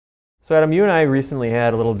So Adam, you and I recently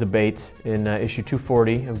had a little debate in issue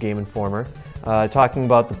 240 of Game Informer, talking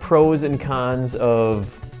about the pros and cons of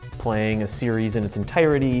playing a series in its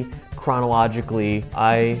entirety, chronologically.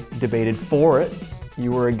 I debated for it,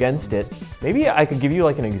 you were against it. Maybe I could give you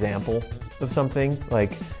like an example of something.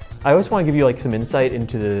 Like, I always want to give you like some insight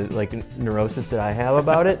into the like neurosis that I have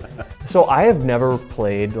about it. So I have never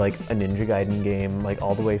played like a Ninja Gaiden game like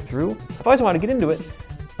all the way through. I've always wanted to get into it,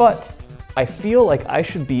 but I feel like I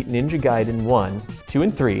should beat Ninja Gaiden 1, 2,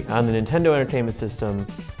 and 3 on the Nintendo Entertainment System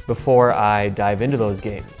before I dive into those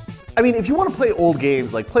games. I mean, if you want to play old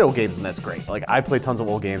games, like play old games and that's great. Like I play tons of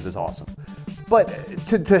old games, it's awesome. But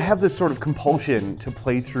to have this sort of compulsion to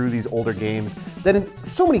play through these older games that in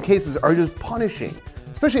so many cases are just punishing,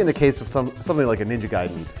 especially in the case of something like a Ninja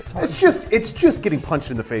Gaiden. It's just getting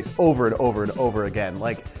punched in the face over and over and over again.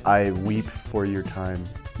 Like, I weep for your time.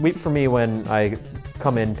 Weep for me when I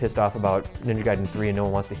come in pissed off about Ninja Gaiden 3 and no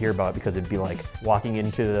one wants to hear about it, because it'd be like walking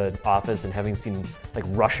into the office and having seen like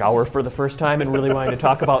Rush Hour for the first time and really wanting to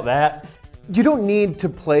talk about that. You don't need to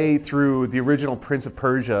play through the original Prince of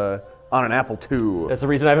Persia on an Apple II. That's the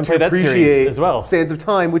reason I haven't played that series as well. Sands of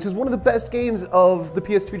Time, which is one of the best games of the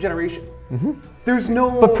PS2 generation. Mm-hmm. There's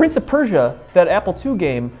no... But Prince of Persia, that Apple II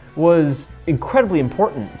game, was incredibly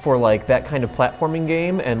important for like that kind of platforming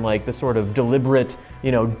game and like the sort of deliberate,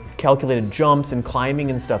 you know, calculated jumps and climbing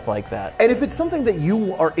and stuff like that. And if it's something that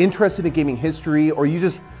you are interested in gaming history, or you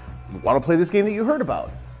just want to play this game that you heard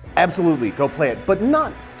about, absolutely, go play it. But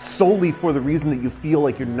not solely for the reason that you feel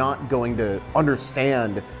like you're not going to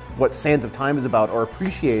understand what Sands of Time is about or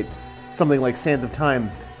appreciate something like Sands of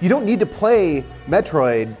Time. You don't need to play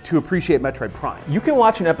Metroid to appreciate Metroid Prime. You can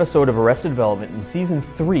watch an episode of Arrested Development in Season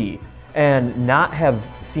 3 and not have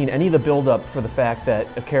seen any of the build-up for the fact that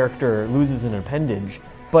a character loses an appendage.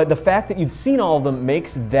 But the fact that you've seen all of them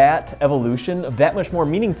makes that evolution that much more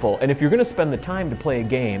meaningful. And if you're going to spend the time to play a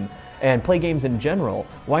game, and play games in general,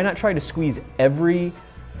 why not try to squeeze every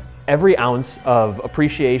ounce of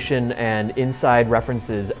appreciation and inside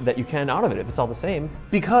references that you can out of it, if it's all the same?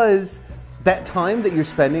 Because that time that you're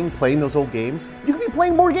spending playing those old games, you could be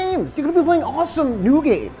playing more games. You could be playing awesome new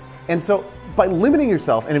games. And so by limiting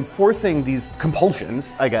yourself and enforcing these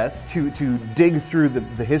compulsions, I guess, to dig through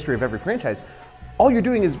the history of every franchise, all you're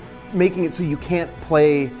doing is making it so you can't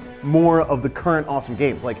play more of the current awesome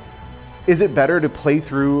games. Like, is it better to play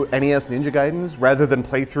through NES Ninja Gaidens rather than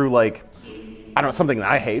play through like, I don't know, something that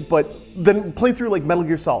I hate, but then play through like Metal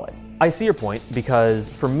Gear Solid? I see your point, because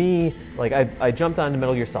for me, like I jumped onto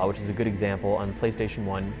Metal Gear Solid, which is a good example, on PlayStation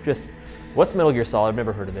 1. Just, what's Metal Gear Solid? I've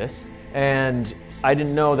never heard of this. And I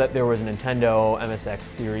didn't know that there was a Nintendo MSX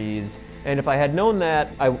series. And if I had known that,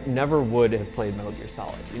 I never would have played Metal Gear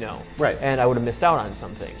Solid, you know? Right. And I would have missed out on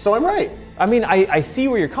something. So I'm right. I mean, I see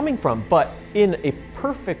where you're coming from, but in a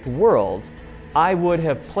perfect world, I would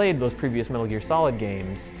have played those previous Metal Gear Solid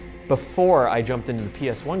games before I jumped into the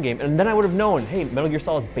PS1 game, and then I would have known, hey, Metal Gear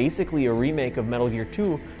Solid is basically a remake of Metal Gear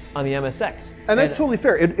 2 on the MSX. And that's totally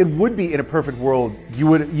fair. It would be, in a perfect world, you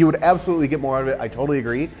would absolutely get more out of it. I totally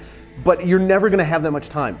agree. But you're never going to have that much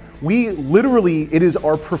time. We literally, it is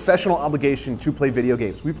our professional obligation to play video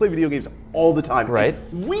games. We play video games all the time. Right.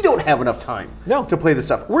 We don't have enough time to play this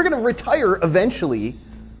stuff. We're going to retire eventually,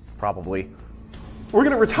 probably. We're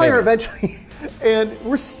going to retire eventually, and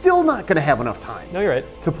we're still not going to have enough time. No, you're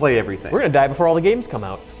right. To play everything. We're going to die before all the games come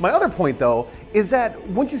out. My other point, though, is that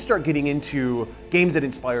once you start getting into games that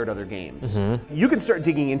inspired other games, you can start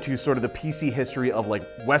digging into sort of the PC history of like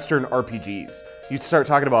Western RPGs. You start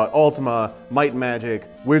talking about Ultima, Might and Magic,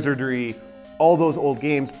 Wizardry, all those old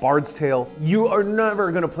games, Bard's Tale. You are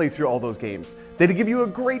never going to play through all those games. They give you a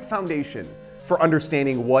great foundation for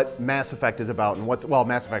understanding what Mass Effect is about, and well,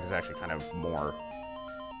 Mass Effect is actually kind of more,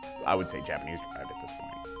 I would say, Japanese derived at this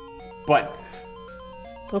point. But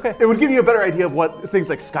okay, it would give you a better idea of what things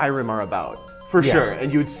like Skyrim are about, for sure.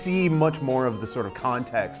 And you would see much more of the sort of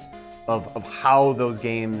context of how those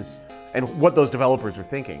games and what those developers are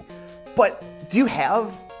thinking. But do you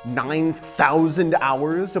have 9,000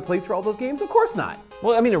 hours to play through all those games? Of course not.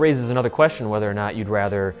 Well, I mean, it raises another question, whether or not you'd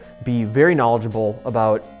rather be very knowledgeable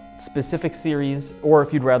about specific series, or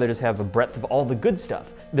if you'd rather just have a breadth of all the good stuff.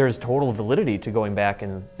 There's total validity to going back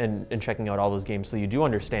and checking out all those games, so you do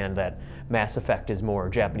understand that Mass Effect is more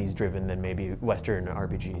Japanese driven than maybe Western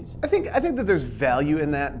RPGs. I think that there's value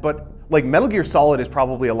in that, but like Metal Gear Solid is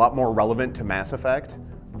probably a lot more relevant to Mass Effect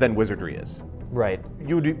than Wizardry is. Right.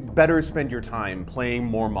 You would better spend your time playing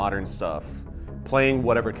more modern stuff, playing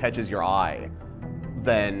whatever catches your eye,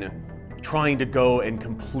 than trying to go and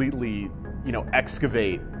completely, you know,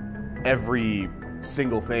 excavate every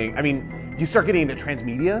single thing. I mean, you start getting into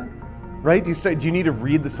transmedia, right? Do you need to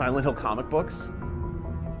read the Silent Hill comic books?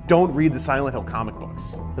 Don't read the Silent Hill comic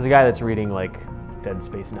books. There's a guy that's reading like Dead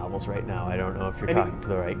Space novels right now. I don't know if you're talking to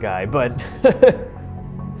the right guy, but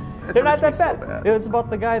they're not that bad. So It was about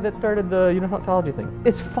the guy that started the unitology thing.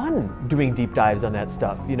 It's fun doing deep dives on that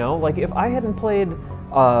stuff, you know? Like if I hadn't played,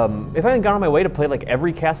 if I hadn't gone on my way to play like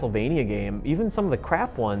every Castlevania game, even some of the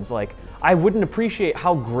crap ones, like I wouldn't appreciate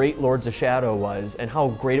how great Lords of Shadow was and how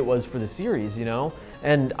great it was for the series, you know?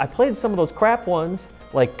 And I played some of those crap ones,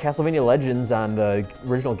 like Castlevania Legends on the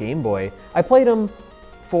original Game Boy. I played them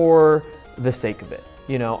for the sake of it.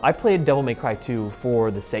 You know, I played Devil May Cry 2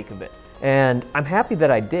 for the sake of it. And I'm happy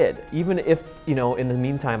that I did, even if, you know, in the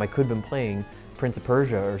meantime I could have been playing Prince of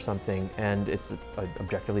Persia or something, and it's an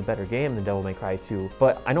objectively better game than Devil May Cry 2.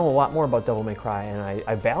 But I know a lot more about Devil May Cry, and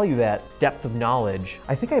I value that depth of knowledge.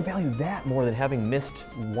 I think I value that more than having missed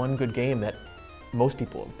one good game that most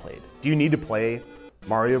people have played. Do you need to play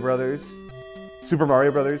Mario Brothers, Super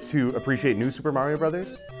Mario Brothers, to appreciate New Super Mario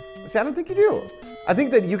Brothers? See, I don't think you do. I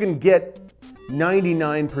think that you can get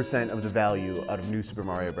 99% of the value out of New Super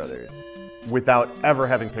Mario Brothers without ever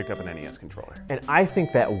having picked up an NES controller. And I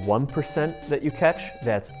think that 1% that you catch,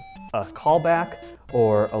 that's a callback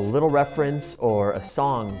or a little reference or a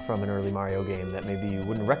song from an early Mario game that maybe you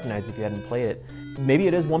wouldn't recognize if you hadn't played it. Maybe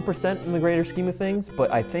it is 1% in the greater scheme of things,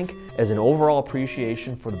 but I think as an overall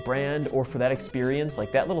appreciation for the brand or for that experience,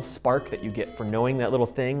 like that little spark that you get for knowing that little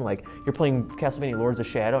thing, like you're playing Castlevania Lords of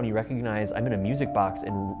Shadow and you recognize I'm in a music box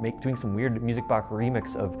and doing some weird music box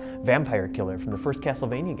remix of Vampire Killer from the first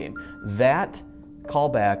Castlevania game. That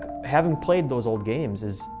callback, having played those old games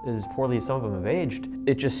as poorly as some of them have aged,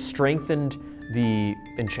 it just strengthened the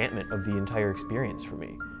enchantment of the entire experience for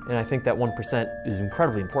me. And I think that 1% is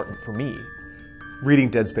incredibly important for me. Reading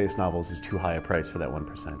Dead Space novels is too high a price for that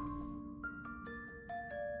 1%.